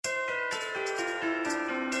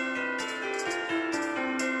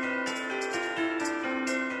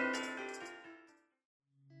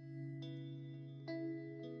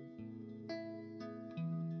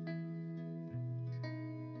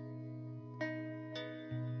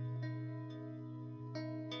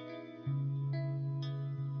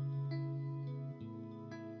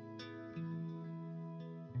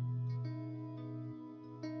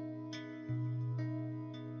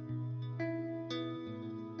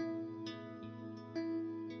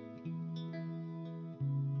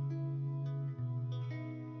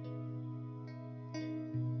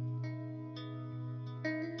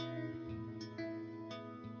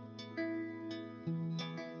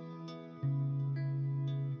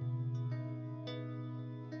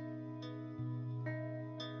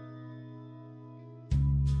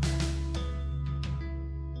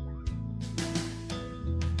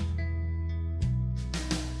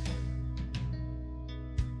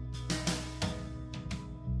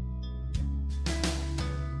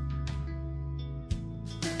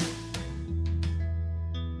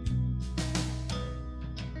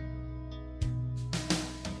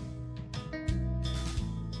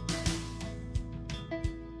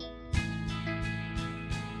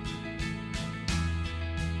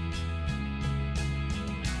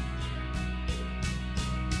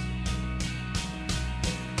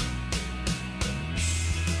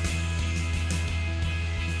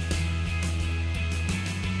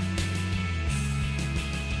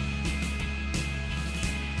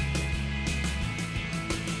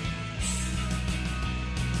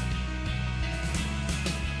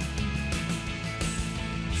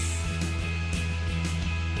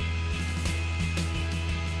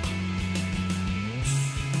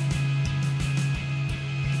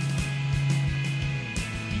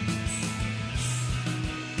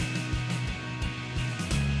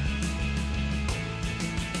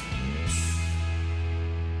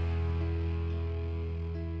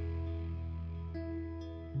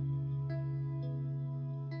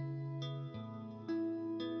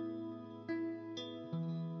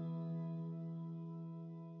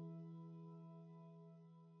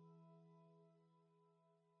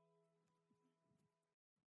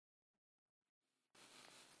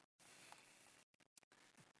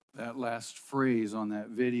That last phrase on that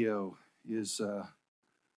video is a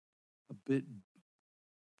bit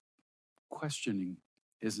questioning,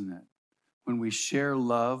 isn't it? When we share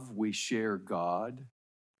love, we share God.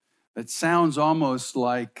 It sounds almost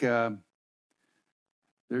like there's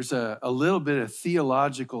a little bit of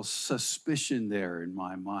theological suspicion there in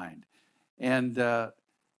my mind. And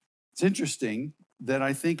it's interesting that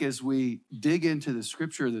I think as we dig into the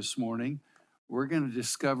scripture this morning, we're going to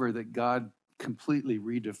discover that God completely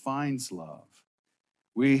redefines love.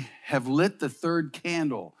 We have lit the third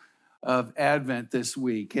candle of Advent this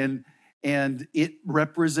week, and it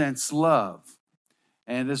represents love.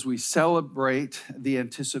 And as we celebrate the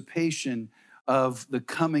anticipation of the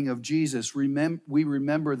coming of Jesus, we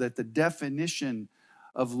remember that the definition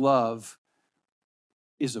of love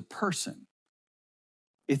is a person.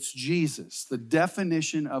 It's Jesus. The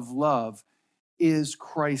definition of love is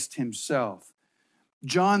Christ himself.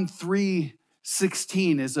 John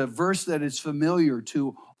 3:16 is a verse that is familiar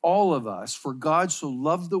to all of us. For God so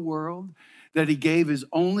loved the world that he gave his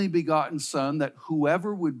only begotten Son, that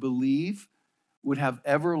whoever would believe would have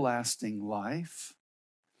everlasting life.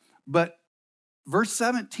 But verse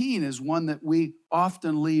 17 is one that we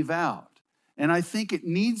often leave out. And I think it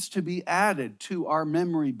needs to be added to our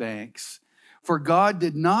memory banks. For God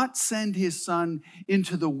did not send his Son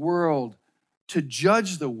into the world to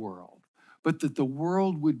judge the world, but that the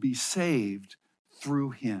world would be saved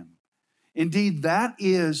through him. Indeed, that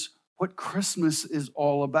is what Christmas is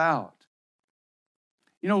all about.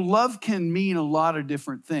 You know, love can mean a lot of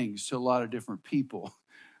different things to a lot of different people.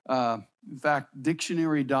 In fact,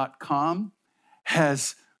 dictionary.com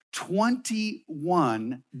has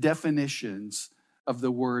 21 definitions of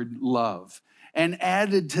the word love. And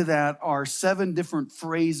added to that are 7 different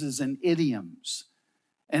phrases and idioms.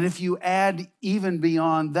 And if you add even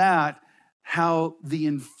beyond that, how the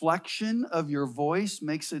inflection of your voice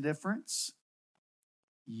makes a difference.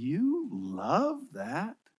 You love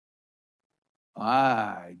that?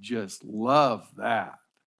 I just love that.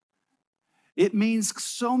 It means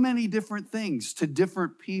so many different things to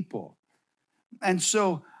different people. And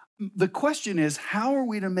so the question is, how are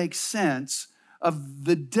we to make sense of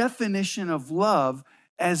the definition of love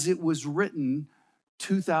as it was written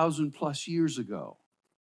 2,000 plus years ago?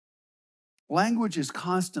 Language is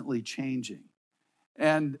constantly changing.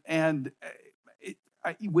 And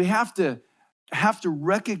we have to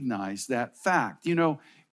recognize that fact. You know,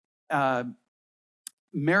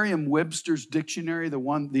 Merriam-Webster's dictionary,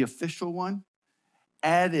 the official one,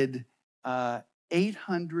 added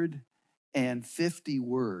 850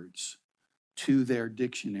 words to their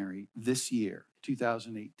dictionary this year,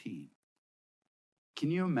 2018.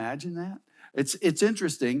 Can you imagine that? It's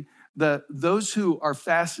interesting. Those who are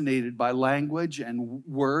fascinated by language and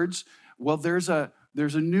words, well, there's a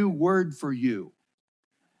new word for you.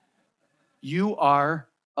 You are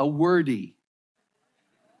a wordy.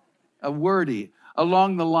 A wordy,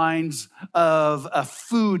 along the lines of a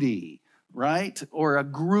foodie, right? Or a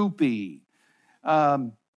groupie.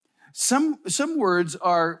 Some words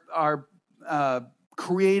are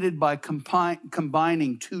created by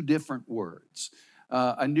combining 2 different words.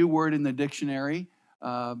 A new word in the dictionary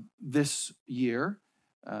this year,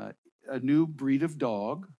 a new breed of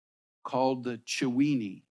dog called the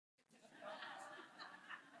Chiweenie.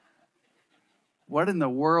 What in the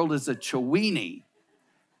world is a Chiweenie?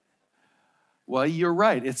 Well, you're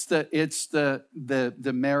right. It's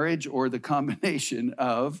the marriage or the combination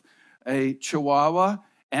of a Chihuahua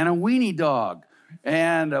and a weenie dog.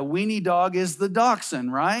 And a weenie dog is the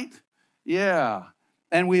dachshund, right? Yeah.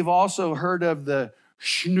 And we've also heard of the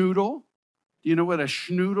schnoodle. Do you know what a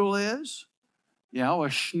schnoodle is? Yeah, a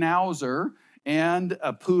schnauzer and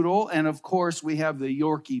a poodle. And of course, we have the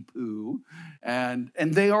Yorkie poo. And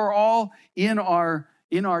they are all in our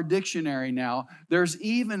dictionary now. There's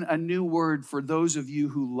even a new word for those of you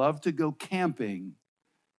who love to go camping,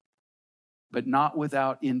 but not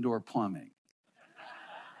without indoor plumbing.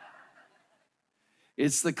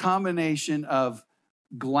 It's the combination of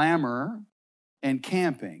glamour and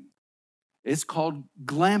camping. It's called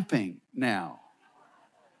glamping now.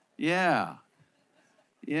 Yeah.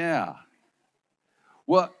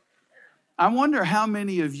 Well, I wonder how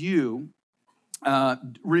many of you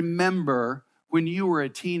remember when you were a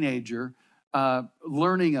teenager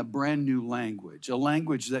learning a brand new language, a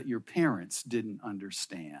language that your parents didn't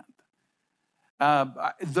understand.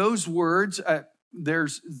 Those words,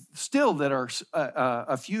 there's still that are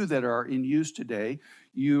a few that are in use today.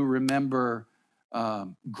 You remember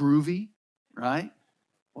groovy, right?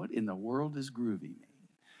 What in the world does groovy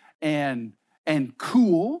mean? And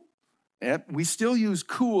cool. Yep, we still use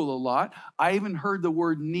cool a lot. I even heard the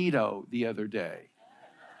word neato the other day.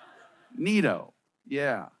 Neato.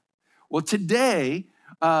 Yeah. Well, today,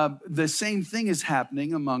 the same thing is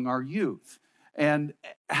happening among our youth. And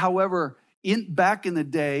however, back in the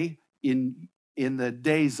day, in the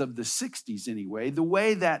days of the 60s anyway, the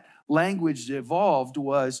way that language evolved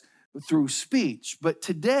was through speech. But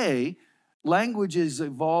today, language is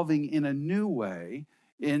evolving in a new way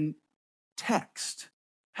in text.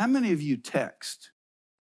 How many of you text?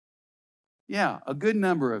 Yeah, a good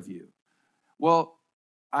number of you. Well,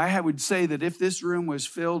 I would say that if this room was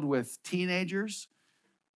filled with teenagers,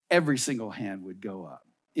 every single hand would go up.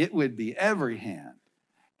 It would be every hand.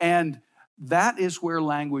 And that is where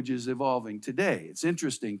language is evolving today. It's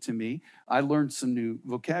interesting to me. I learned some new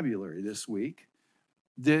vocabulary this week.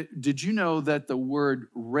 Did you know that the word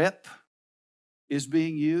rip is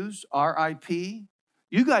being used? R-I-P?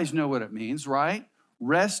 You guys know what it means, right?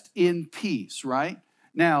 Rest in peace, right?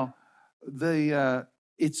 Now,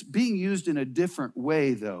 it's being used in a different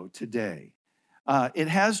way, though, today. It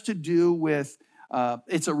has to do with,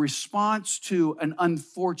 it's a response to an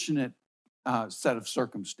unfortunate set of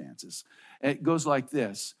circumstances. It goes like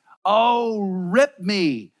this. Oh, rip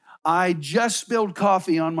me. I just spilled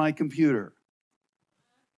coffee on my computer.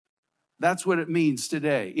 That's what it means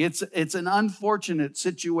today. It's an unfortunate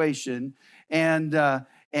situation, and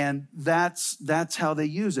that's how they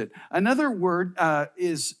use it. Another word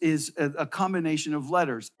is a combination of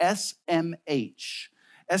letters, SMH.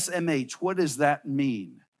 SMH, what does that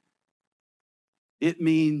mean? It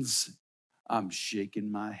means I'm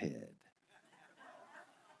shaking my head.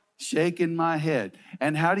 Shaking my head.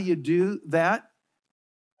 And how do you do that?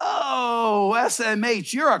 Oh,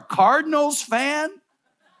 SMH, you're a Cardinals fan?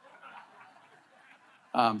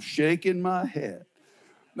 I'm shaking my head.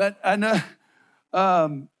 But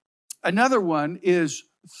another one is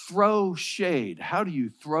throw shade. How do you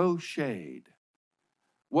throw shade?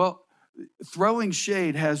 Well, throwing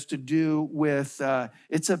shade has to do with,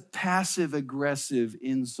 it's a passive-aggressive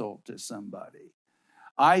insult to somebody.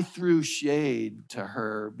 I threw shade to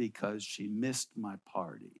her because she missed my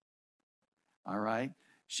party. All right?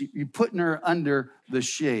 You're putting her under the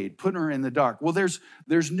shade, putting her in the dark. Well, there's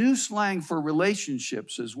new slang for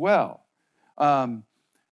relationships as well.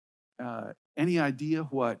 Any idea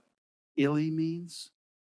what illy means?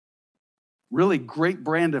 Really great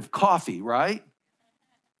brand of coffee, right?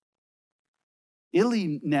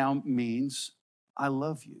 Illy now means I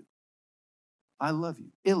love you. I love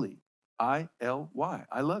you. Illy, I-L-Y,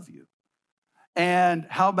 I love you. And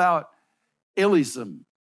how about illism?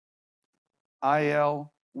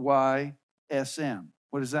 I-L-Y-S-M.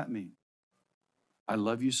 What does that mean? I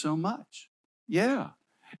love you so much. Yeah.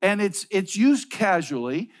 And it's used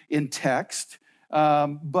casually in text,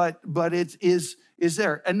 but it is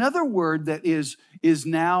there. Another word that is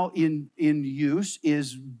now in use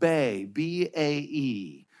is bae,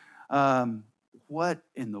 B-A-E. What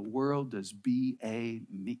in the world does B-A-E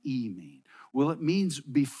mean? Well, it means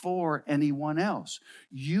before anyone else.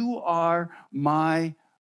 You are my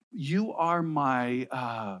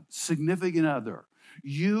significant other.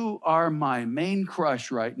 You are my main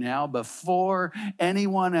crush right now before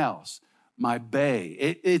anyone else. My bae.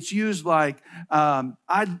 It's used like,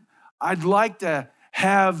 I'd like to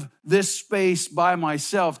have this space by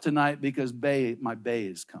myself tonight because my bae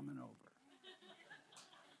is coming over.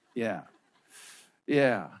 Yeah.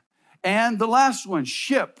 Yeah. And the last one,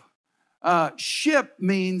 ship. Ship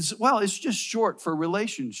means, well, it's just short for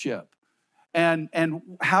relationship. And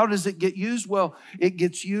how does it get used? Well, it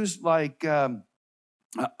gets used like,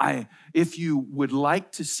 if you would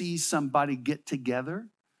like to see somebody get together,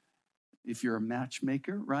 if you're a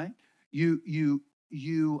matchmaker, right? You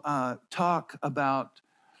talk about,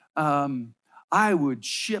 I would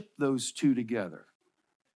ship those two together.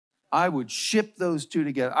 I would ship those two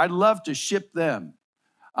together. I'd love to ship them.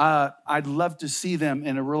 I'd love to see them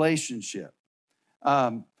in a relationship.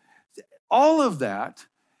 All of that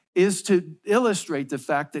is to illustrate the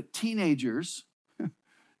fact that teenagers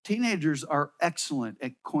are excellent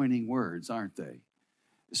at coining words, aren't they?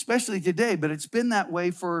 Especially today, but it's been that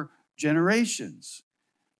way for generations.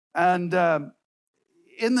 And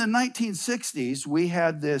in the 1960s, we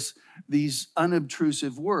had these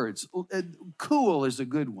unobtrusive words. Cool is a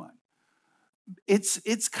good one.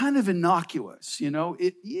 It's kind of innocuous, you know.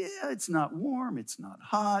 It's not warm, it's not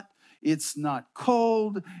hot, it's not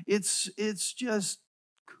cold. It's just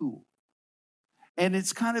cool. And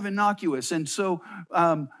it's kind of innocuous. And so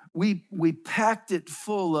we packed it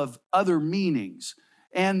full of other meanings.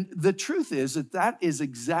 And the truth is that is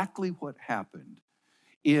exactly what happened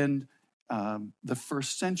in the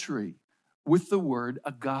first century with the word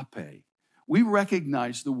agape. We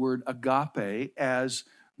recognize the word agape as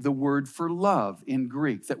the word for love in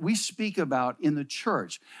Greek that we speak about in the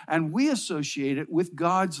church, and we associate it with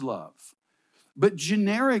God's love. But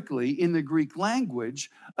generically, in the Greek language,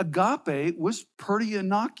 agape was pretty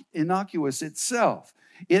innocuous itself.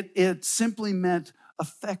 It simply meant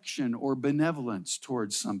affection or benevolence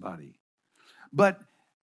towards somebody. But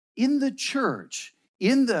in the church,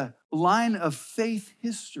 in the line of faith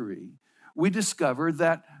history, we discover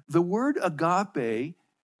that the word agape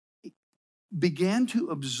began to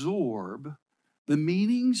absorb the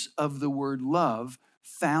meanings of the word love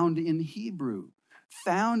found in Hebrew,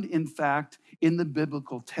 found, in fact, in the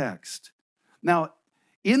biblical text. Now,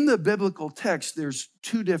 in the biblical text, there's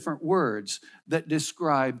two different words that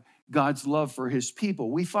describe God's love for his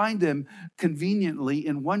people. We find them conveniently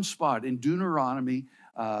in one spot in Deuteronomy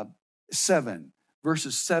 7,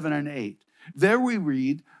 verses 7 and 8. There we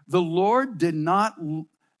read, "The Lord did not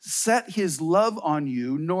set his love on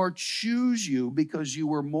you, nor choose you because you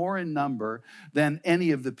were more in number than any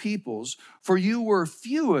of the peoples, for you were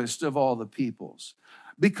fewest of all the peoples.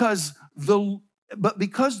 But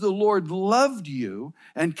because the Lord loved you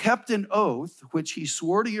and kept an oath, which he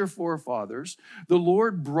swore to your forefathers, the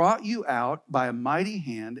Lord brought you out by a mighty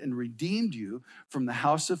hand and redeemed you from the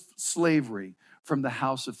house of slavery, from the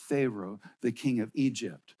house of Pharaoh, the king of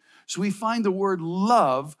Egypt." So we find the word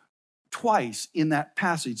love twice in that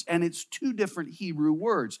passage, and it's two different Hebrew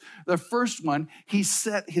words. The first one, he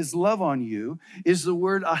set his love on you, is the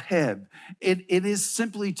word aheb. It is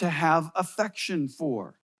simply to have affection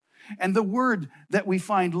for. And the word that we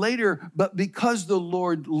find later, "but because the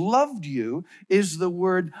Lord loved you," is the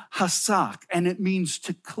word hasak, and it means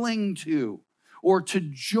to cling to or to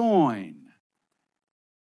join.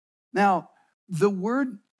 Now, the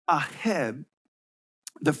word aheb,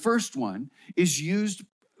 the first one, is used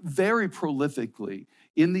very prolifically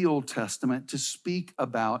in the Old Testament to speak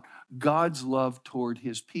about God's love toward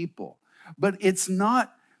his people. But it's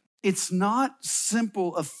not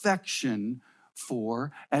simple affection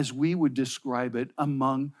for, as we would describe it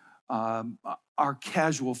among our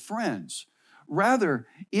casual friends. Rather,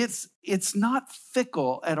 it's not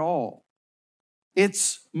fickle at all.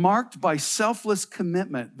 It's marked by selfless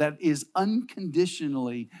commitment that is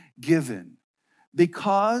unconditionally given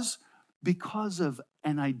because of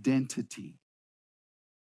an identity.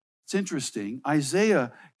 It's interesting.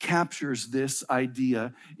 Isaiah captures this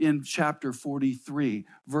idea in chapter 43,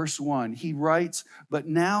 verse 1. He writes, "But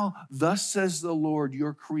now, thus says the Lord,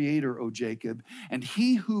 your creator, O Jacob, and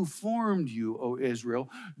he who formed you, O Israel,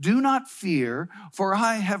 do not fear, for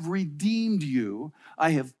I have redeemed you.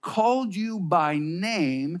 I have called you by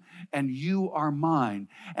name, and you are mine."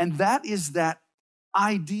 And that is that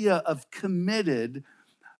idea of committed,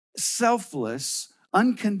 selfless,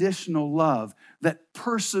 unconditional love that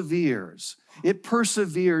perseveres. It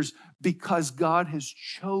perseveres because God has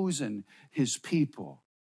chosen his people.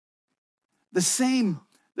 The same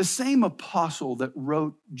apostle that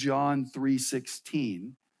wrote John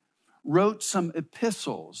 3:16 wrote some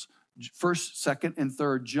epistles, 1st, 2nd, and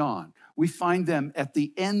 3rd John. We find them at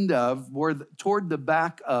the end of, or toward the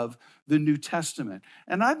back of the New Testament.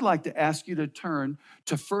 And I'd like to ask you to turn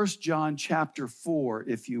to 1 John chapter 4,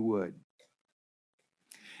 if you would.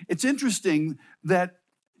 It's interesting that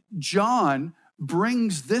John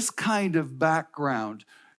brings this kind of background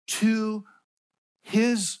to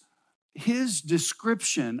his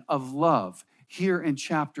description of love here in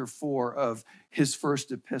chapter 4 of his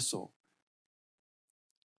first epistle.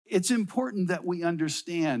 It's important that we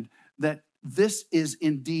understand that this is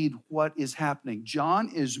indeed what is happening. John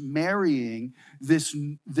is marrying this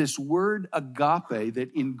word agape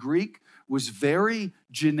that in Greek was very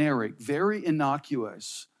generic, very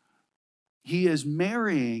innocuous. He is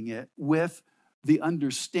marrying it with the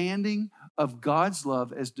understanding of God's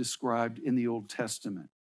love as described in the Old Testament.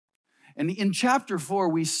 And in chapter 4,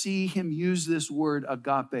 we see him use this word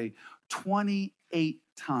agape 28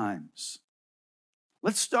 times.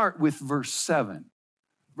 Let's start with verse 7.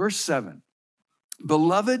 Verse 7,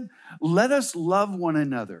 "Beloved, let us love one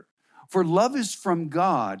another, for love is from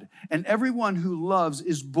God, and everyone who loves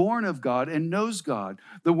is born of God and knows God.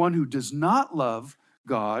 The one who does not love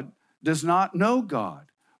God does not know God,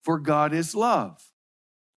 for God is love."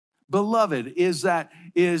 Beloved it's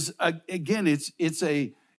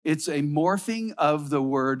a morphing of the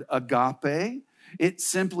word agape. It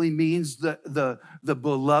simply means the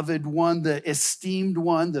beloved one, the esteemed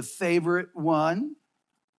one, the favorite one.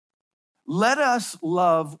 Let us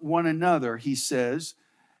love one another, he says.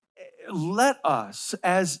 Let us,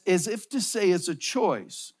 as if to say it's a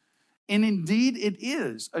choice. And indeed, it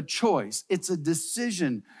is a choice. It's a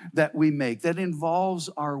decision that we make that involves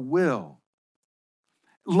our will.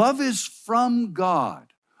 Love is from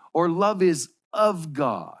God. or love is of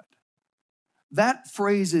God. That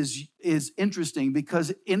phrase is interesting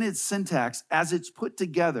because in its syntax, as it's put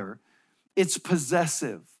together, it's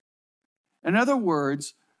possessive. In other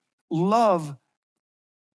words, love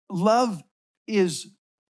is,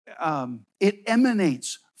 it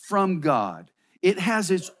emanates from God. It has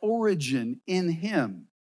its origin in Him.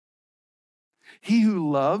 He who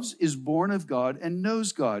loves is born of God and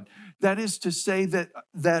knows God. That is to say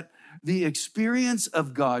that the experience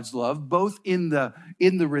of God's love, both in the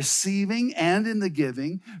receiving and in the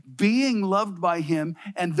giving, being loved by Him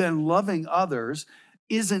and then loving others,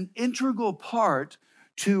 is an integral part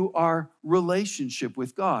to our relationship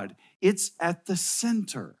with God. It's at the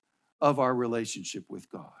center of our relationship with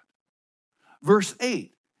God. Verse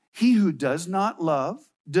 8, he who does not love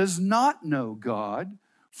does not know God,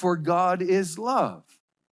 for God is love.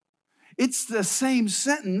 It's the same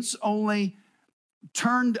sentence, only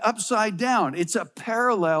turned upside down. It's a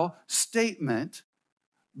parallel statement,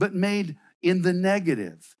 but made in the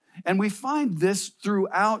negative. And we find this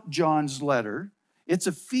throughout John's letter. It's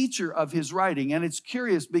a feature of his writing, and it's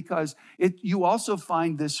curious because you also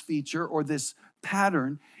find this feature or this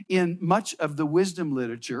pattern in much of the wisdom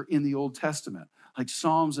literature in the Old Testament, like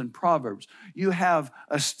Psalms and Proverbs. You have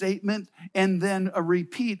a statement and then a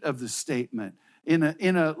repeat of the statement in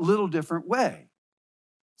a little different way.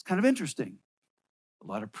 It's kind of interesting. A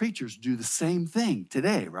lot of preachers do the same thing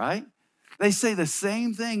today, right? They say the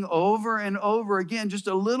same thing over and over again, just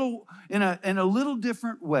a little in a little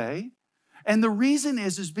different way. And the reason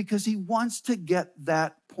is because he wants to get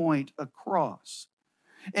that point across.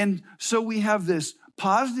 And so we have this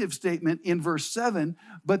positive statement in verse 7,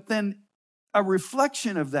 but then a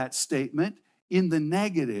reflection of that statement in the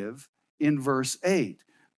negative in verse 8.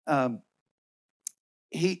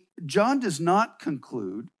 John does not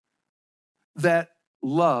conclude that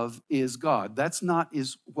love is God. That's not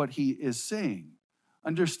what he is saying.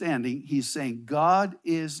 Understanding, he's saying God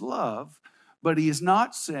is love, but he is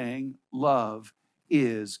not saying love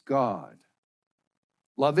is God.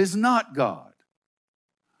 Love is not God.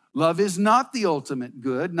 Love is not the ultimate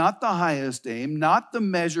good, not the highest aim, not the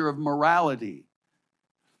measure of morality,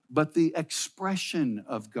 but the expression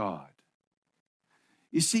of God.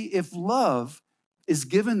 You see, if love is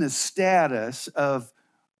given the status of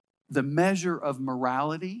the measure of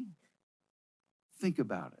morality, think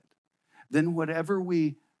about it. Then whatever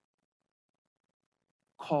we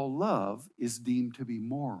call love is deemed to be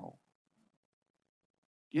moral.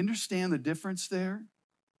 You understand the difference there?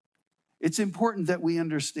 It's important that we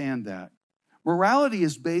understand that. Morality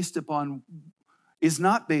is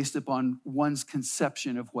not based upon one's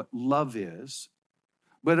conception of what love is,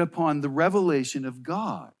 but upon the revelation of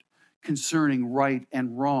God concerning right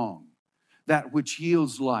and wrong, that which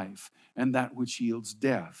yields life and that which yields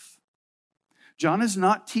death. John is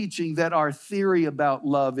not teaching that our theory about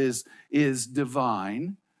love is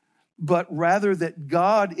divine, but rather that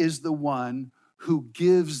God is the one who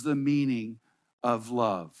gives the meaning of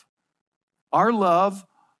love. Our love,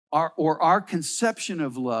 our conception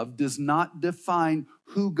of love does not define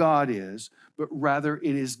who God is, but rather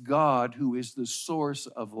it is God who is the source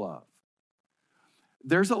of love.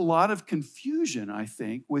 There's a lot of confusion, I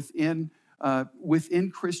think, within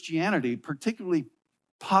Christianity, particularly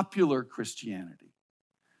popular Christianity.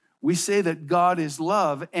 We say that God is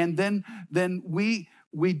love, and then we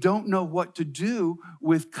don't know what to do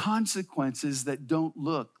with consequences that don't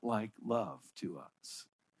look like love to us.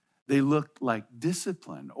 They look like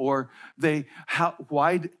discipline, or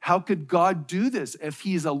how could God do this if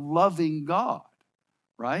he's a loving God,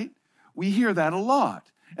 right? We hear that a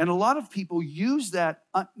lot. And a lot of people use that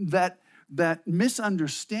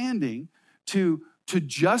misunderstanding to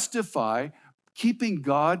justify keeping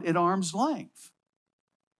God at arm's length.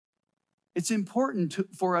 It's important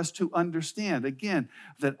for us to understand, again,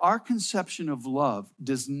 that our conception of love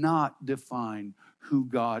does not define who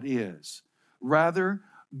God is. Rather,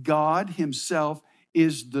 God himself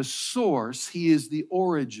is the source. He is the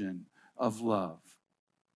origin of love.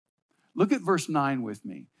 Look at verse 9 with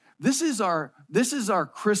me. This is our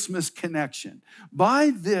Christmas connection.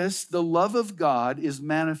 By this, the love of God is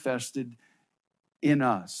manifested in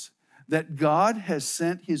us, that God has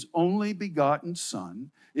sent his only begotten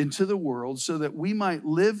Son into the world so that we might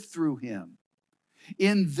live through him.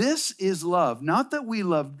 In this is love, not that we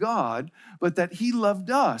loved God, but that he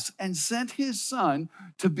loved us and sent his Son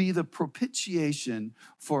to be the propitiation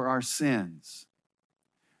for our sins.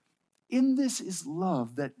 In this is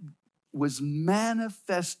love that was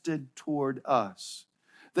manifested toward us,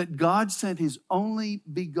 that God sent his only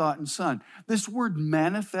begotten Son. This word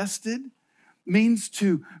manifested means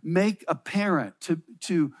to make apparent,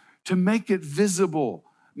 to make it visible,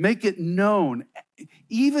 make it known,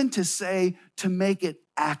 even to say, to make it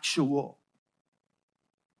actual.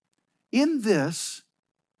 In this,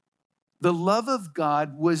 the love of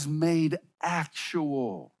God was made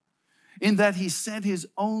actual, in that he sent his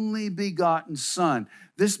only begotten Son.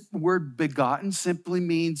 This word begotten simply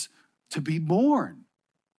means to be born.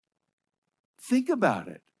 Think about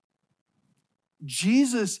it.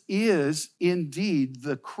 Jesus is indeed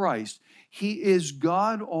the Christ. He is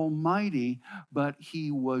God Almighty, but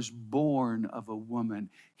he was born of a woman.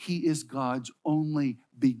 He is God's only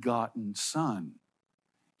begotten Son.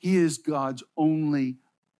 He is God's only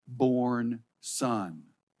born Son.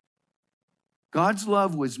 God's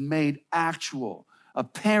love was made actual,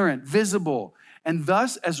 apparent, visible, and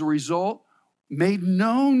thus, as a result, made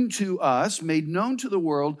known to us, made known to the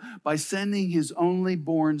world by sending his only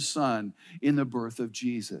born Son in the birth of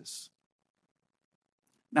Jesus.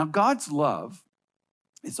 Now, God's love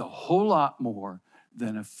is a whole lot more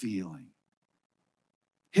than a feeling.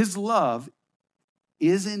 His love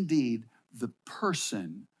is indeed the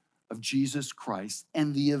person of Jesus Christ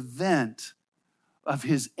and the event of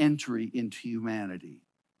his entry into humanity.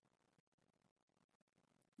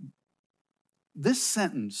 This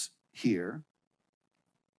sentence here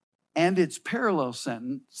and its parallel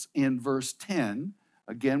sentence in verse 10,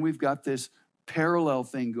 again, we've got this parallel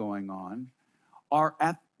thing going on,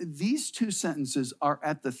 these two sentences are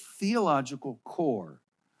at the theological core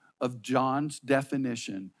of John's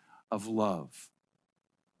definition of love.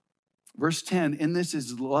 Verse 10, in this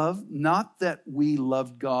is love, not that we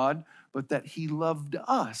loved God, but that he loved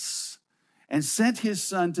us and sent his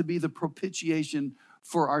Son to be the propitiation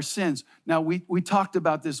for our sins. Now, we talked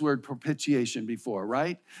about this word propitiation before,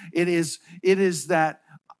 right? It is that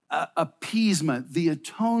appeasement, the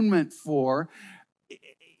atonement for,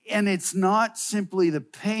 and it's not simply the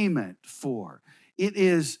payment for. It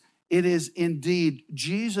is indeed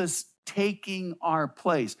Jesus taking our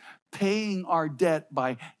place, paying our debt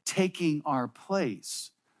by taking our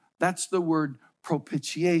place. That's the word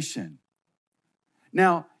propitiation.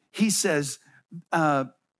 Now, he says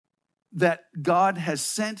that God has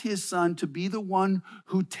sent his Son to be the one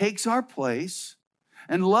who takes our place,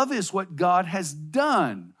 and love is what God has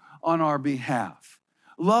done on our behalf.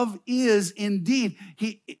 Love is indeed,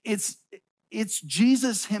 it's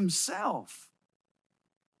Jesus himself.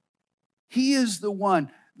 He is the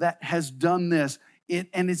one that has done this.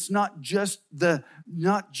 And it's not just the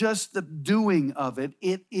doing of it,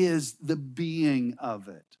 it is the being of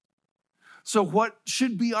it. So what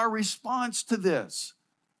should be our response to this?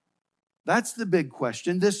 That's the big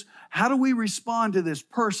question. How do we respond to this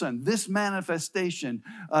person, this manifestation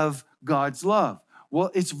of God's love?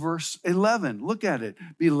 Well, it's verse 11. Look at it.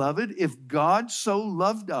 Beloved, if God so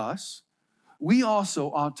loved us, we also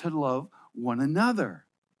ought to love one another.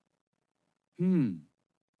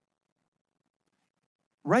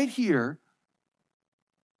 Right here,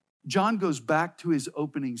 John goes back to his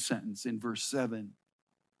opening sentence in verse 7.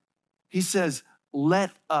 He says,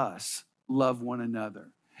 let us love one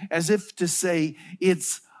another, as if to say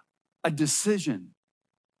it's a decision,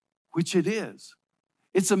 which it is.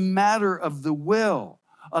 It's a matter of the will,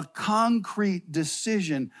 a concrete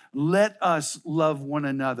decision. Let us love one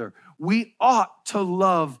another. We ought to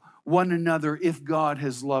love one another if God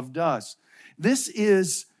has loved us. This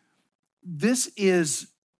is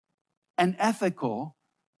an ethical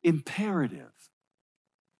imperative.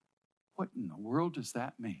 What in the world does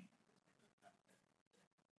that mean?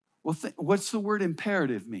 Well, what's the word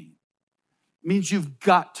imperative mean? It means you've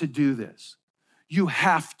got to do this. You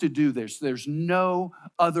have to do this. There's no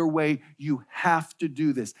other way. You have to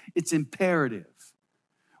do this. It's imperative.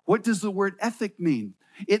 What does the word ethic mean?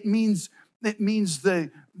 It means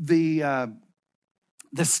the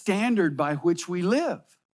standard by which we live.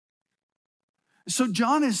 So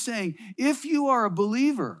John is saying, if you are a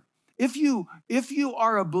believer, if you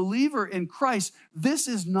are a believer in Christ, this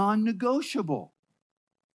is non-negotiable.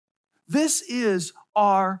 This is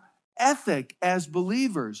our ethic as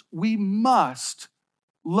believers. We must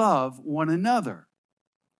love one another.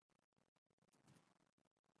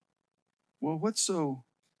 Well, what's so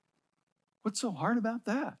hard about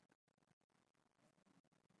that?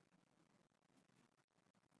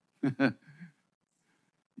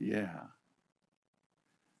 Yeah.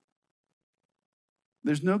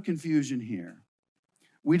 There's no confusion here.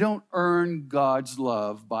 We don't earn God's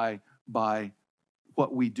love by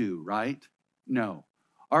what we do, right? No.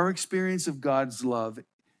 Our experience of God's love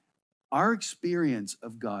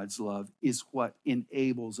is what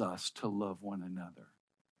enables us to love one another.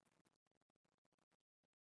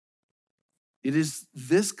 It is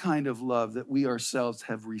this kind of love that we ourselves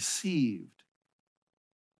have received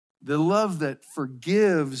the love that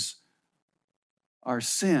forgives our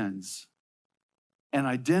sins and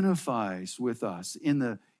identifies with us in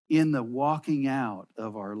the walking out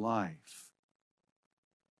of our life.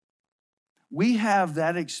 We have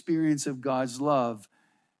that experience of God's love,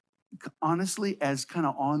 honestly, as kind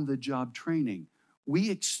of on-the-job training. We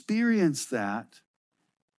experience that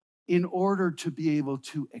in order to be able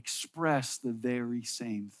to express the very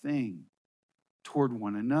same thing toward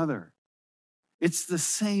one another. It's the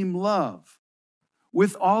same love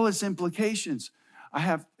with all its implications.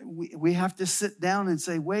 We have to sit down and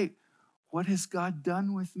say, wait, what has God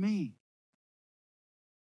done with me?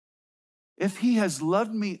 If he has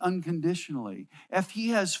loved me unconditionally, if he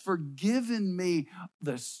has forgiven me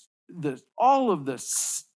all of the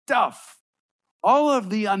stuff, all of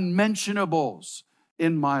the unmentionables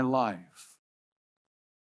in my life,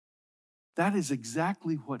 that is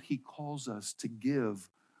exactly what he calls us to give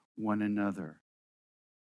one another.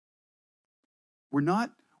 We're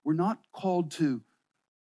not called to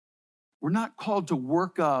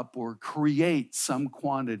work up or create some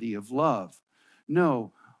quantity of love.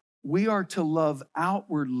 No, we are to love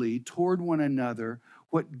outwardly toward one another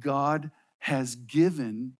what God has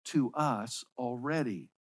given to us already.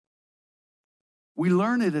 We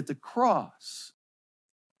learn it at the cross.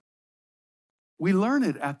 We learn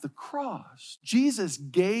it at the cross. Jesus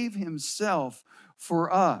gave himself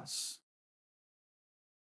for us.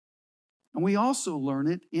 And we also learn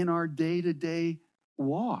it in our day-to-day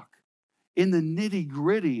walk, in the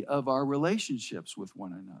nitty-gritty of our relationships with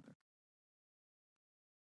one another.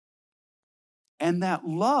 And that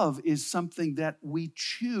love is something that we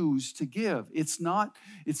choose to give. It's not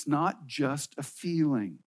just a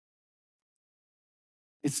feeling.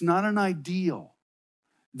 It's not an ideal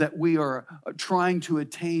that we are trying to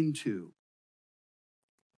attain to.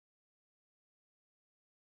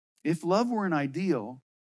 If love were an ideal,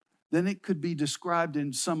 then it could be described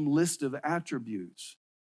in some list of attributes.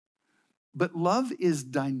 But love is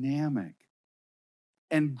dynamic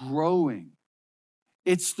and growing.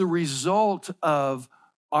 It's the result of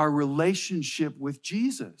our relationship with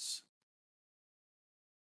Jesus.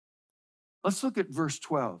 Let's look at verse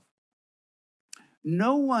 12.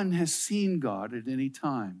 No one has seen God at any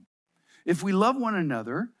time. If we love one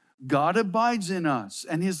another, God abides in us,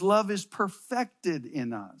 and his love is perfected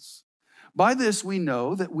in us. By this we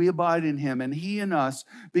know that we abide in him and he in us,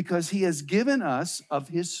 because he has given us of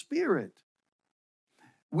his Spirit.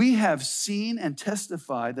 We have seen and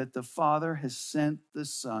testified that the Father has sent the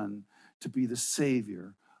Son to be the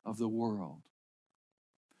Savior of the world.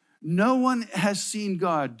 No one has seen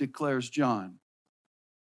God, declares John.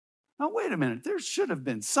 Now, wait a minute. There should have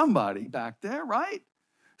been somebody back there, right?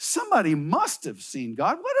 Somebody must have seen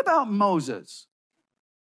God. What about Moses?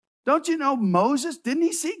 Don't you know Moses? Didn't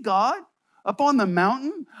he see God up on the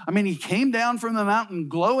mountain? I mean, he came down from the mountain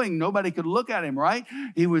glowing. Nobody could look at him, right?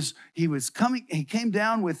 He came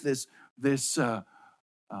down with this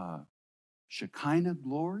Shekinah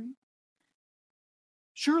glory.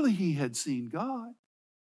 Surely he had seen God.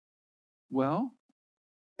 Well,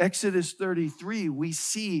 Exodus 33, we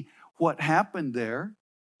see what happened there.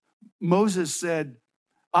 Moses said,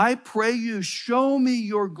 I pray you, show me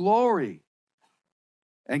your glory.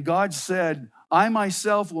 And God said, I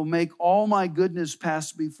myself will make all my goodness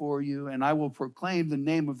pass before you, and I will proclaim the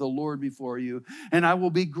name of the Lord before you. And I will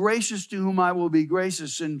be gracious to whom I will be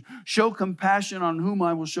gracious, and show compassion on whom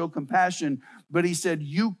I will show compassion. But he said,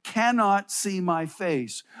 you cannot see my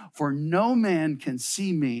face, for no man can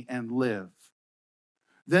see me and live.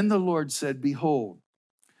 Then the Lord said, behold,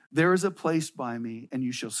 there is a place by me, and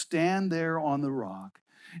you shall stand there on the rock.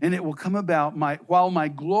 And it will come about while my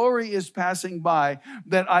glory is passing by,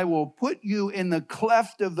 that I will put you in the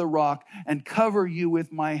cleft of the rock and cover you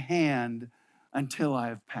with my hand until I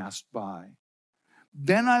have passed by.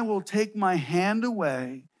 Then I will take my hand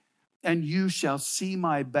away, and you shall see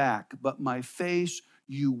my back, but my face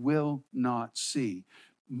you will not see.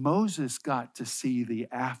 Moses got to see the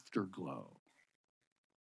afterglow,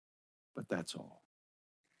 but that's all.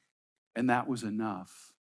 And that was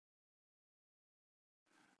enough.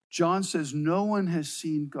 John says, no one has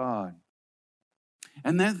seen God.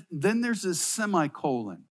 And then there's this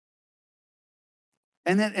semicolon.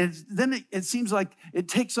 And then it seems like it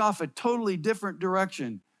takes off a totally different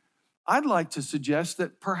direction. I'd like to suggest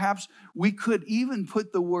that perhaps we could even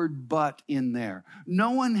put the word but in there.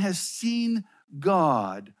 No one has seen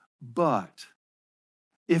God, but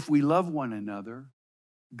if we love one another,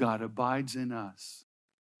 God abides in us,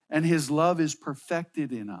 and his love is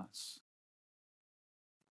perfected in us.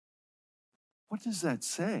 What does that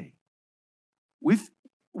say?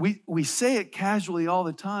 We say it casually all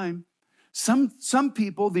the time, Some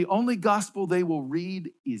people, the only gospel they will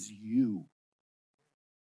read is you.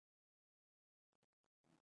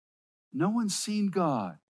 No one's seen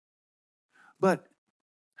God. But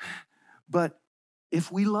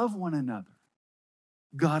if we love one another,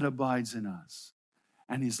 God abides in us,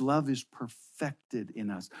 and his love is perfected in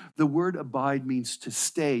us. The word abide means to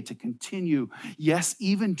stay, to continue, yes,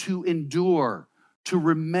 even to endure, to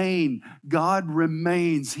remain. God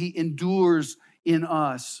remains. He endures in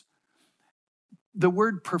us. The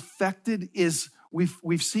word perfected is,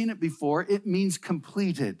 we've seen it before, it means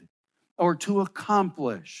completed or to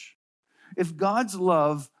accomplish. If God's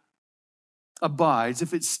love abides,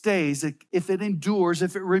 if it stays, if it endures,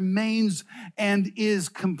 if it remains and is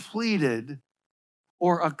completed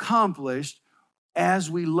or accomplished,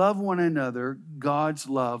 as we love one another, God's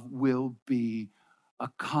love will be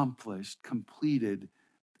accomplished, completed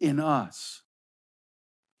in us.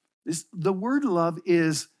 The word love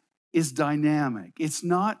is dynamic. It's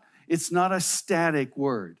not a static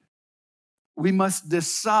word. We must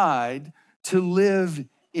decide to live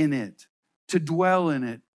in it, to dwell in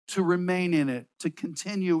it, to remain in it, to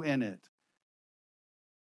continue in it,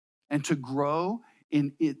 and to grow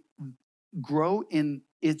in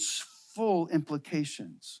its full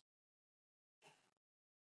implications.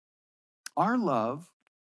 Our love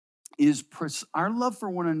for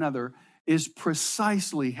one another is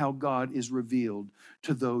precisely how God is revealed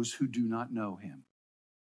to those who do not know him.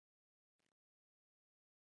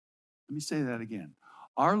 Let me say that again.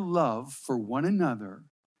 Our love for one another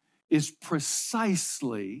is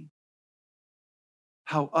precisely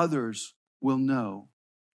how others will know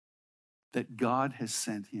that God has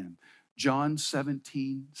sent him. John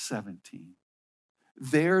 17:17.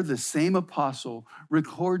 There, the same apostle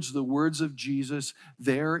records the words of Jesus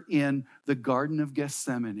there in the Garden of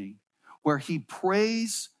Gethsemane, where he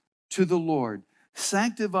prays to the Lord,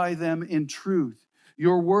 sanctify them in truth.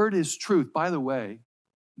 Your word is truth. By the way,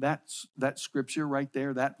 that scripture right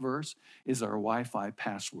there, that verse, is our Wi-Fi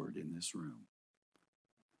password in this room.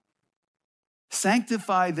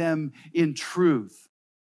 Sanctify them in truth.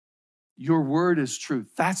 Your word is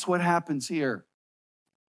truth. That's what happens here.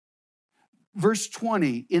 Verse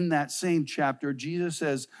 20, in that same chapter, Jesus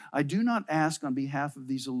says, I do not ask on behalf of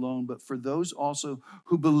these alone, but for those also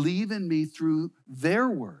who believe in me through their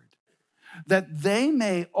word, that they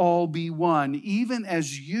may all be one, even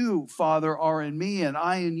as you, Father, are in me and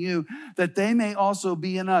I in you, that they may also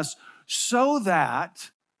be in us, so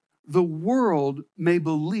that the world may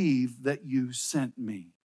believe that you sent me.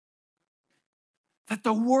 That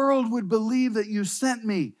the world would believe that you sent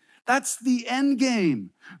me. That's the end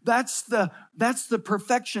game. That's the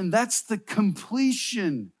perfection. That's the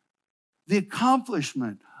completion, the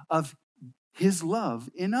accomplishment of his love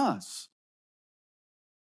in us.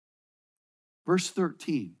 Verse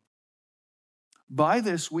 13. By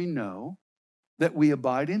this we know that we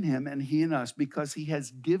abide in him and he in us, because he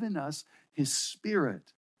has given us his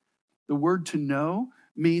Spirit. The word to know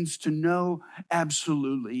means to know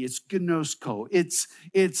absolutely. It's gnosko.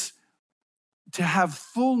 It's to have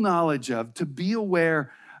full knowledge of, to be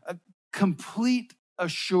aware, a complete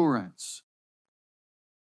assurance.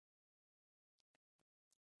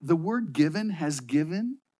 The word given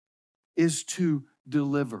is to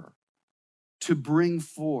deliver, to bring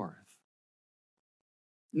forth.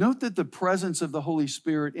 Note that the presence of the Holy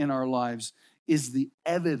Spirit in our lives is the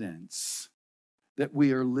evidence that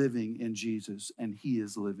we are living in Jesus and he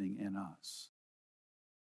is living in us.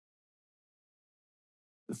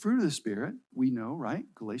 The fruit of the Spirit, we know, right?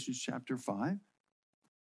 Galatians chapter 5.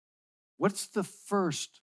 What's the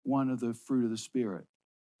first one of the fruit of the Spirit?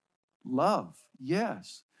 Love,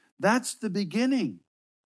 yes. That's the beginning.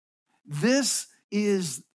 This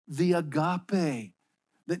is the agape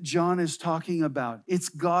that John is talking about. It's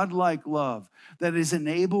God-like love that is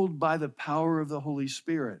enabled by the power of the Holy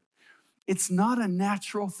Spirit. It's not a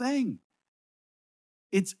natural thing.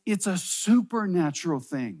 It's a supernatural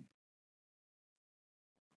thing.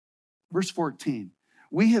 Verse 14,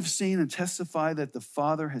 we have seen and testify that the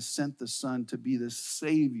Father has sent the Son to be the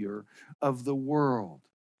Savior of the world.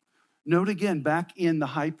 Note again, back in the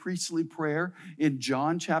high priestly prayer in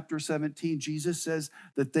John chapter 17, Jesus says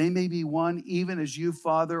that they may be one, even as you,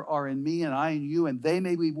 Father, are in me and I in you, and they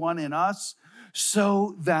may be one in us,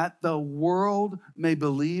 so that the world may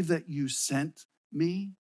believe that you sent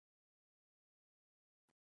me.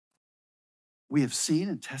 We have seen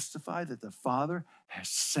and testified that the Father has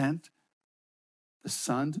sent the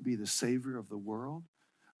Son to be the Savior of the world.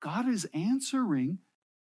 God is answering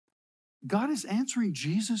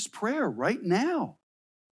Jesus' prayer right now.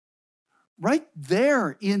 Right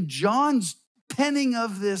there in John's penning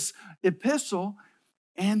of this epistle,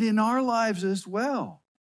 and in our lives as well.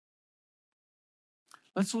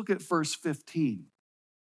 Let's look at verse 15.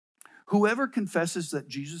 Whoever confesses that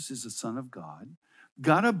Jesus is the Son of God,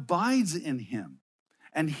 God abides in him,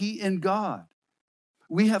 and he in God.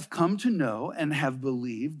 We have come to know and have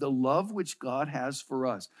believed the love which God has for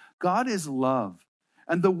us. God is love,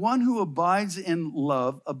 and the one who abides in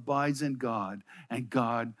love abides in God, and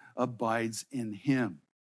God abides in him.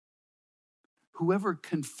 Whoever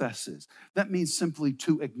confesses, that means simply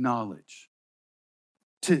to acknowledge.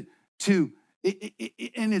 In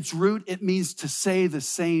its root, it means to say the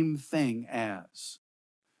same thing as.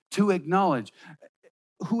 To acknowledge.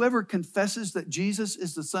 Whoever confesses that Jesus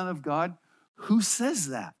is the Son of God, who says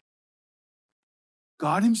that?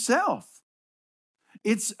 God himself.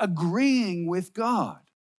 It's agreeing with God.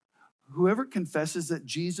 Whoever confesses that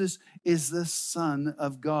Jesus is the Son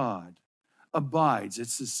of God abides.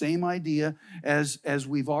 It's the same idea as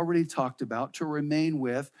we've already talked about, to remain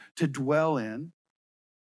with, to dwell in,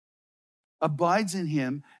 abides in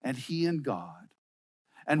him and he in God.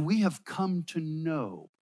 And we have come to know.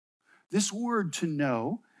 This word to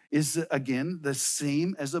know is, again, the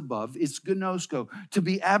same as above. It's gnosko, to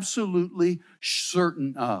be absolutely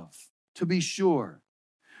certain of, to be sure.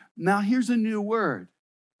 Now, here's a new word.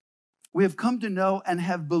 We have come to know and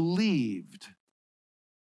have believed.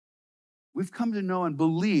 We've come to know and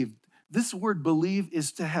believed. This word believe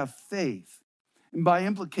is to have faith. And by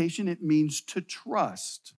implication, it means to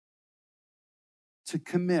trust, to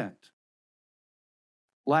commit.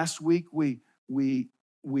 Last week, we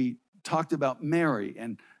talked about Mary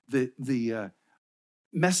and the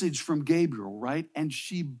message from Gabriel, right? And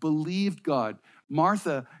she believed God.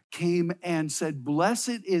 Martha came and said,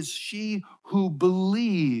 "Blessed is she who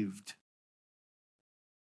believed."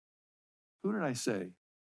 Who did I say?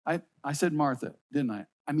 I said Martha, didn't I?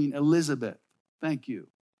 I mean Elizabeth. Thank you.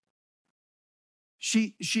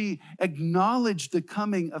 She acknowledged the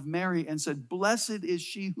coming of Mary and said, "Blessed is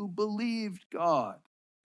she who believed God."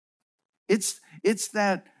 It's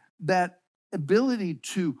that ability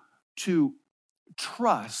to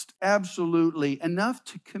trust absolutely enough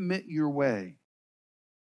to commit your way.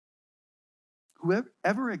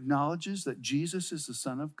 Whoever acknowledges that Jesus is the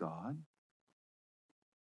Son of God,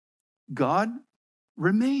 God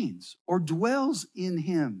remains or dwells in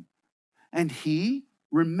him, and he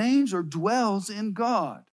remains or dwells in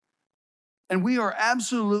God. And we are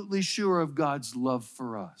absolutely sure of God's love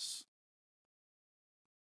for us.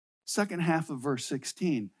 Second half of verse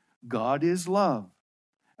 16, God is love.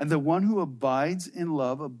 And the one who abides in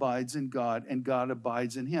love abides in God, and God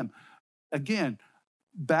abides in him. Again,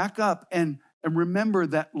 back up and remember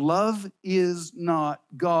that love is not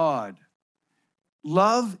God.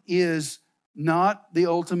 Love is not the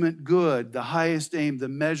ultimate good, the highest aim, the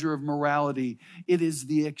measure of morality. It is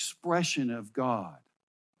the expression of God.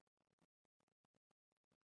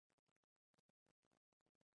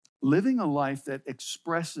 Living a life that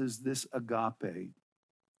expresses this agape,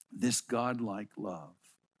 this God-like love,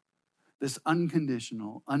 this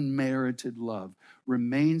unconditional, unmerited love,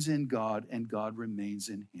 remains in God and God remains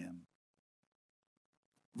in him.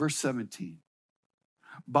 Verse 17.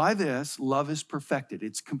 By this, love is perfected,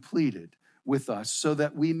 it's completed with us, so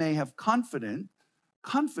that we may have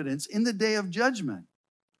confidence in the day of judgment.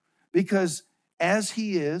 Because as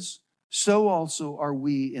he is, so also are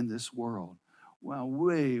we in this world. Well,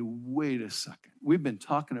 wait a second. We've been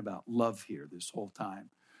talking about love here this whole time.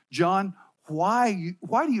 John, why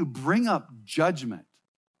do you bring up judgment?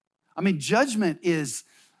 I mean, judgment is,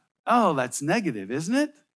 that's negative, isn't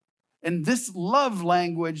it? And this love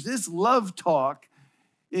language, this love talk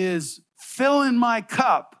is filling my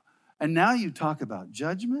cup. And now you talk about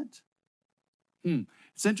judgment?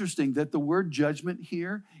 It's interesting that the word judgment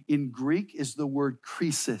here in Greek is the word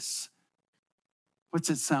krisis. What's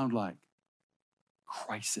it sound like?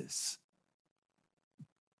 Crisis.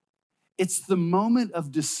 It's the moment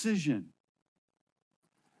of decision.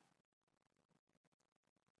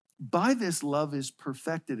 By this, love is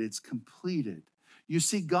perfected, it's completed. You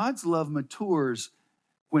see, God's love matures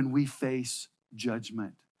when we face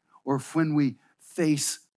judgment or when we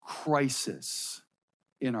face crisis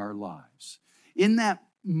in our lives. In that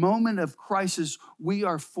moment of crisis, we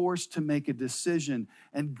are forced to make a decision,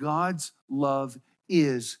 and God's love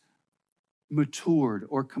is matured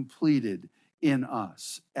or completed in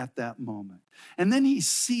us at that moment. And then he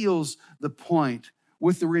seals the point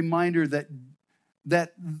with the reminder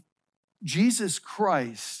that Jesus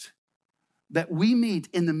Christ, that we meet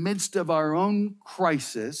in the midst of our own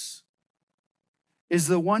crisis, is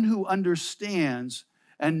the one who understands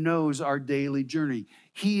and knows our daily journey.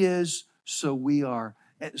 He is, so we are,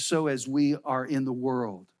 so as we are in the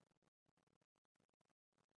world.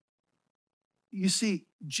 You see,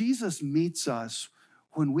 Jesus meets us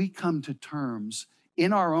when we come to terms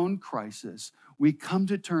in our own crisis. We come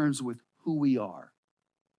to terms with who we are.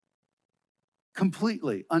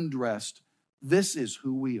 Completely undressed, this is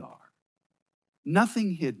who we are.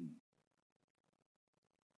 Nothing hidden.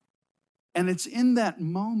 And it's in that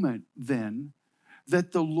moment then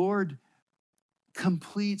that the Lord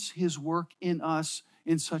completes his work in us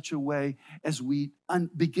in such a way as we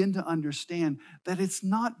begin to understand that it's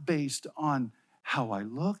not based on how I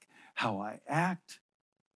look, how I act.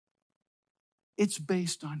 It's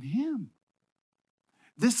based on him.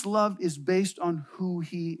 This love is based on who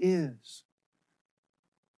he is.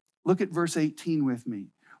 Look at verse 18 with me.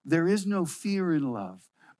 There is no fear in love,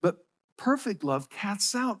 but perfect love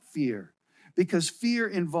casts out fear, because fear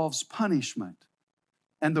involves punishment.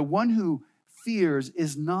 And the one who fears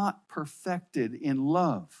is not perfected in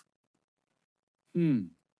love.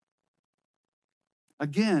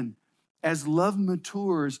 Again, as love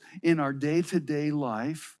matures in our day-to-day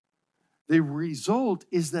life, the result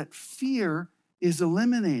is that fear is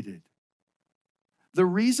eliminated. The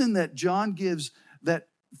reason that John gives that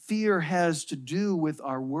fear has to do with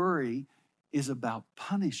our worry is about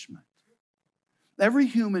punishment. Every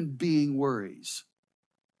human being worries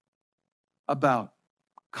about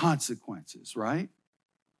consequences, right?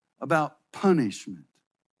 About punishment.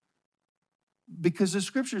 Because the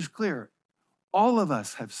scripture is clear, all of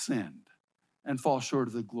us have sinned and fall short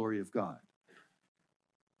of the glory of God.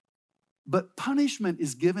 But punishment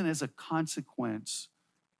is given as a consequence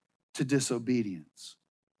to disobedience.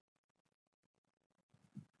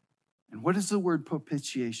 And what does the word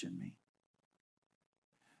propitiation mean?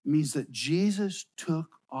 It means that Jesus took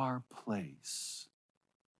our place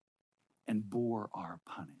and bore our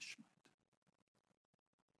punishment.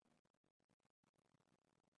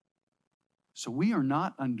 So we are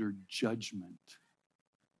not under judgment.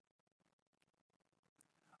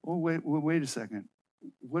 Oh, wait a second.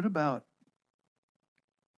 What about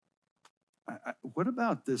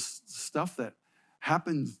this stuff that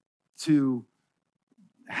happens to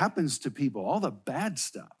people, all the bad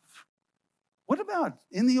stuff? What about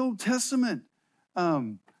in the Old Testament,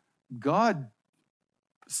 God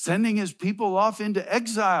sending his people off into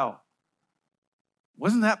exile?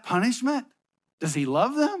 Wasn't that punishment? Does he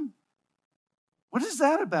love them? What is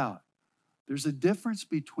that about? There's a difference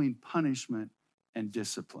between punishment and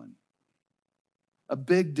discipline. A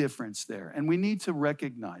big difference there, and we need to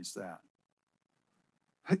recognize that.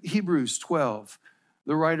 Hebrews 12,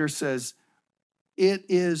 the writer says, it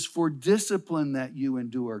is for discipline that you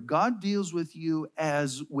endure. God deals with you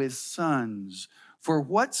as with sons. For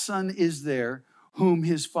what son is there whom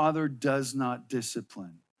his father does not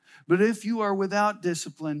discipline? But if you are without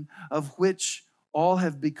discipline, of which all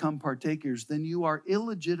have become partakers, then you are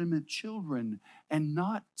illegitimate children and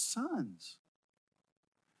not sons.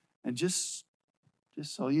 And just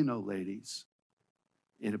so you know, ladies,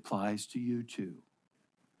 it applies to you too.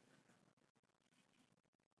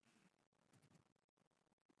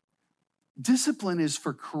 Discipline is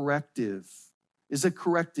a corrective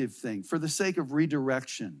thing for the sake of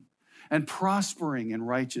redirection and prospering in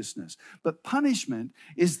righteousness. But punishment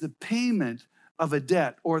is the payment of a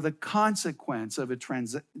debt or the consequence of a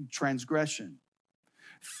transgression.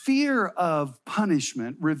 Fear of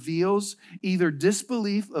punishment reveals either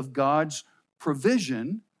disbelief of God's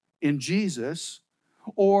provision in Jesus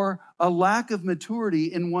or a lack of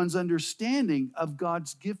maturity in one's understanding of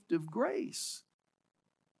God's gift of grace.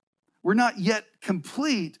 We're not yet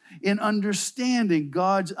complete in understanding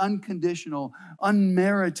God's unconditional,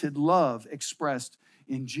 unmerited love expressed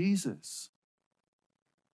in Jesus.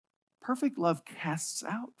 Perfect love casts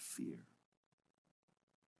out fear.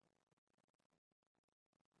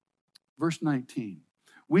 Verse 19,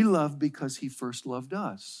 we love because he first loved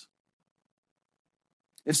us.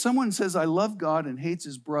 If someone says, I love God and hates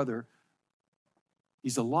his brother,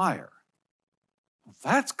 he's a liar. Well,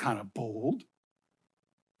 that's kind of bold.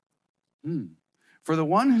 For the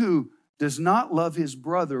one who does not love his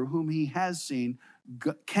brother whom he has seen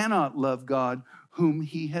cannot love God whom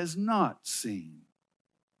he has not seen.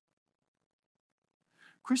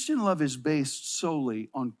 Christian love is based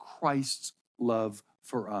solely on Christ's love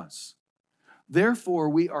for us. Therefore,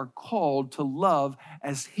 we are called to love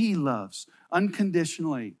as he loves,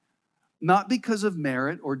 unconditionally, not because of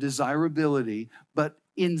merit or desirability, but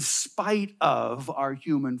in spite of our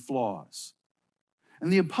human flaws.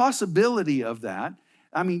 And the impossibility of that,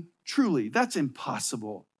 truly, that's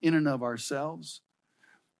impossible in and of ourselves.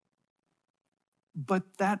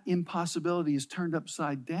 But that impossibility is turned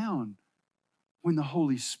upside down when the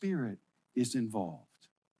Holy Spirit is involved.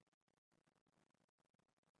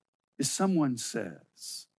 If someone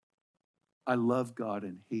says, I love God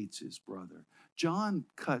and hates his brother. John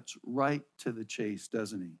cuts right to the chase,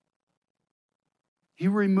 doesn't he? He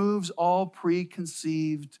removes all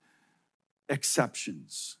preconceived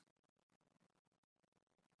exceptions.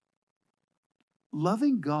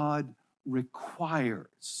 Loving God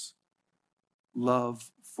requires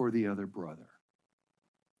love for the other brother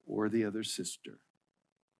or the other sister.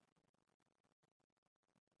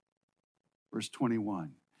 Verse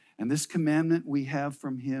 21, and this commandment we have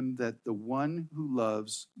from him, that the one who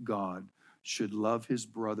loves God should love his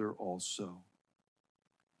brother also.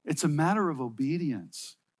 It's a matter of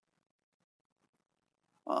obedience.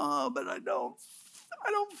 Oh, but I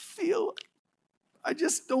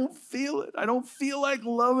just don't feel it. I don't feel like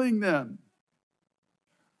loving them.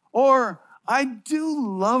 Or I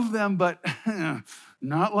do love them, but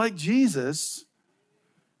not like Jesus.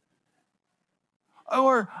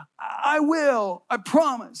 Or I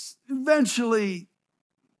promise, eventually,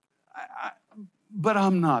 but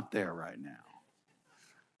I'm not there right now.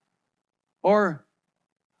 Or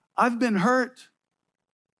I've been hurt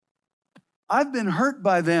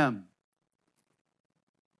by them,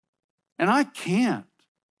 and I can't,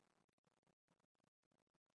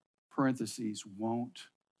 parentheses, won't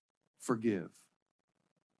forgive.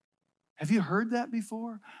 Have you heard that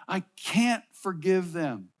before? I can't forgive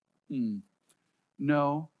them.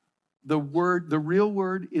 No, the real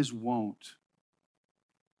word is won't.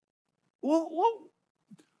 Well,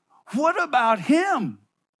 what about him?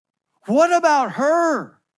 What about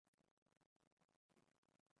her?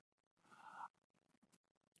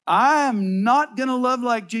 I am not going to love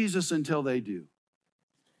like Jesus until they do.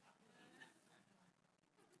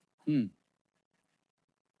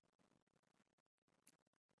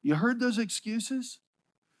 You heard those excuses?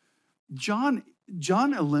 John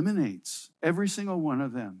eliminates every single one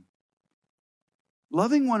of them.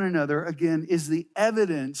 Loving one another, again, is the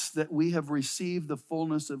evidence that we have received the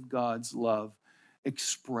fullness of God's love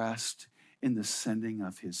expressed in the sending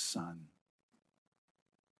of his Son.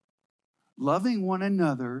 Loving one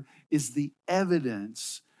another is the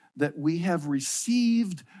evidence that we have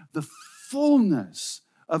received the fullness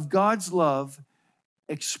of God's love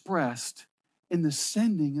expressed in the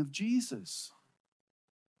sending of Jesus.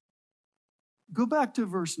 Go back to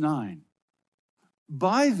verse 9.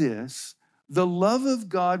 By this, the love of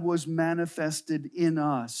God was manifested in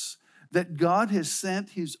us, that God has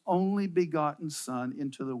sent his only begotten Son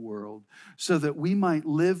into the world so that we might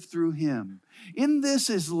live through him. In this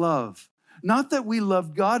is love, not that we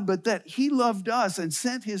loved God, but that he loved us and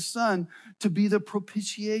sent his Son to be the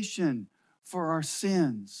propitiation for our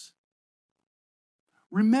sins.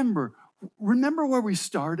 Remember where we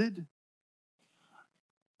started?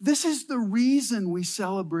 This is the reason we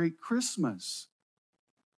celebrate Christmas,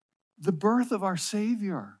 the birth of our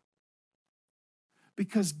Savior.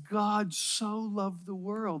 Because God so loved the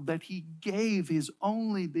world that he gave his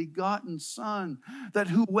only begotten Son, that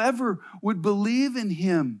whoever would believe in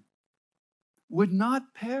him would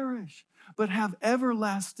not perish, but have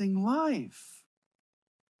everlasting life.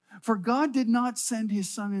 For God did not send his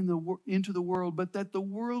Son into the world, but that the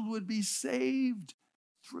world would be saved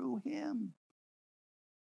through him.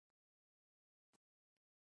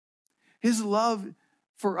 His love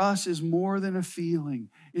for us is more than a feeling.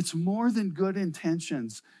 It's more than good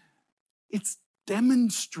intentions. It's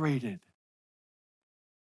demonstrated.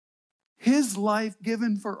 His life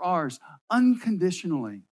given for ours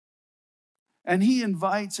unconditionally. And he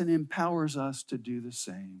invites and empowers us to do the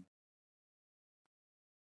same.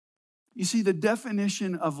 You see, the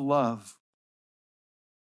definition of love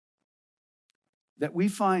that we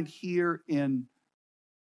find here in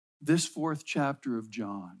this 4th chapter of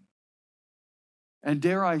John, and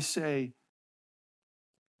dare I say,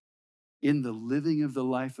 in the living of the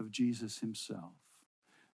life of Jesus himself,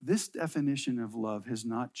 this definition of love has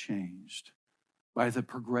not changed by the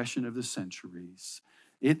progression of the centuries.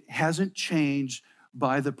 It hasn't changed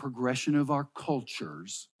by the progression of our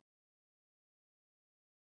cultures.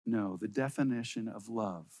 No, the definition of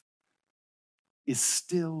love is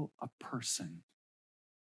still a person.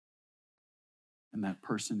 And that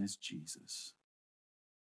person is Jesus.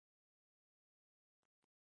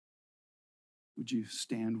 Would you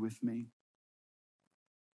stand with me?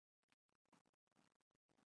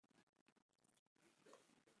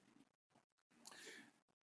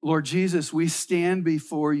 Lord Jesus, we stand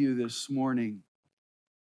before you this morning.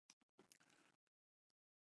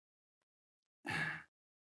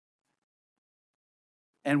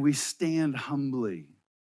 And we stand humbly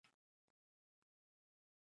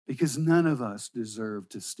because none of us deserve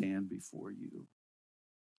to stand before you.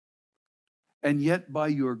 And yet, by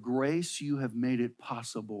your grace, you have made it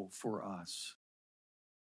possible for us.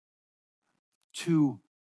 to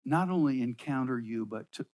not only encounter you, but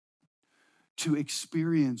to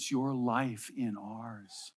experience your life in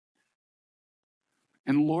ours.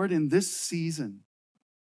 And Lord, in this season,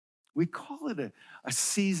 we call it a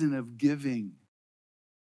season of giving.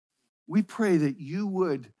 We pray that you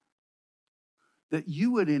would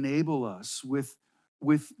enable us with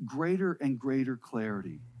greater and greater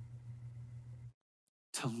clarity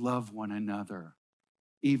to love one another,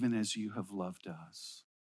 even as you have loved us.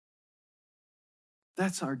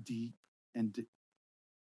 That's our deep and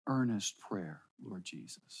earnest prayer, Lord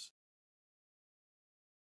Jesus.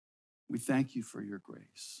 We thank you for your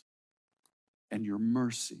grace and your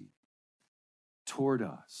mercy toward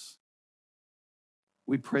us.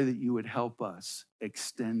 We pray that you would help us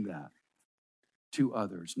extend that to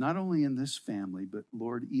others, not only in this family, but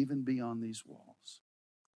Lord, even beyond these walls.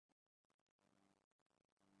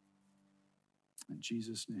 In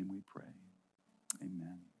Jesus' name we pray.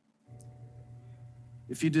 Amen.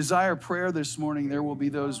 If you desire prayer this morning, there will be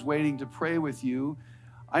those waiting to pray with you.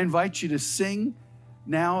 I invite you to sing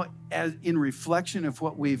now in reflection of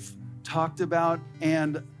what we've talked about,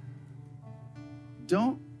 and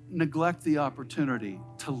don't neglect the opportunity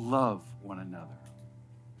to love one another.